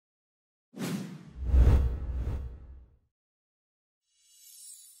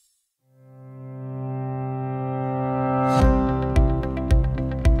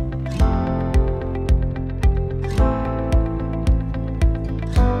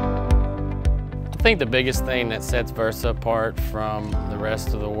think the biggest thing that sets Versa apart from the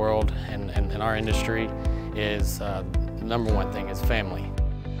rest of the world and our industry is the number one thing is family.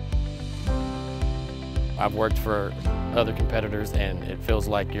 I've worked for other competitors and it feels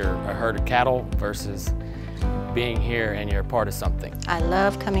like you're a herd of cattle versus being here and you're a part of something. I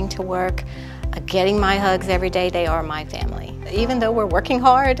love coming to work, getting my hugs every day. They are my family. Even though we're working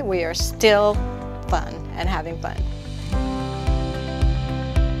hard, we are still fun and having fun.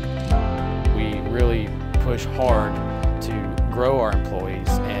 We really push hard to grow our employees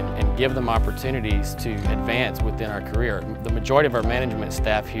and give them opportunities to advance within our career. The majority of our management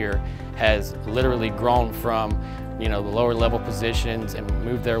staff here has literally grown from the lower level positions and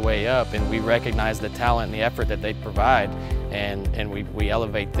moved their way up, and we recognize the talent and the effort that they provide, and we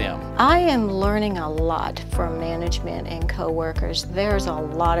elevate them. I am learning a lot from management and co-workers. There's a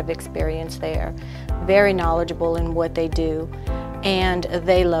lot of experience there, very knowledgeable in what they do, and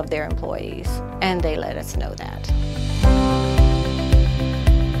they love their employees, and they let us know that.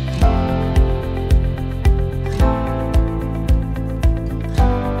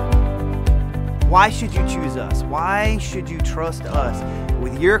 Why should you choose us? Why should you trust us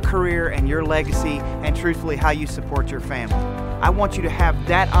with your career and your legacy and truthfully how you support your family? I want you to have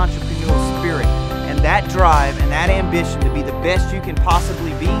that entrepreneurial spirit and that drive and that ambition to be the best you can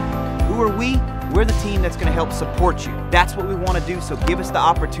possibly be. Who are we? We're the team that's going to help support you. That's what we want to do, so give us the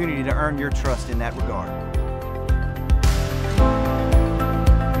opportunity to earn your trust in that regard.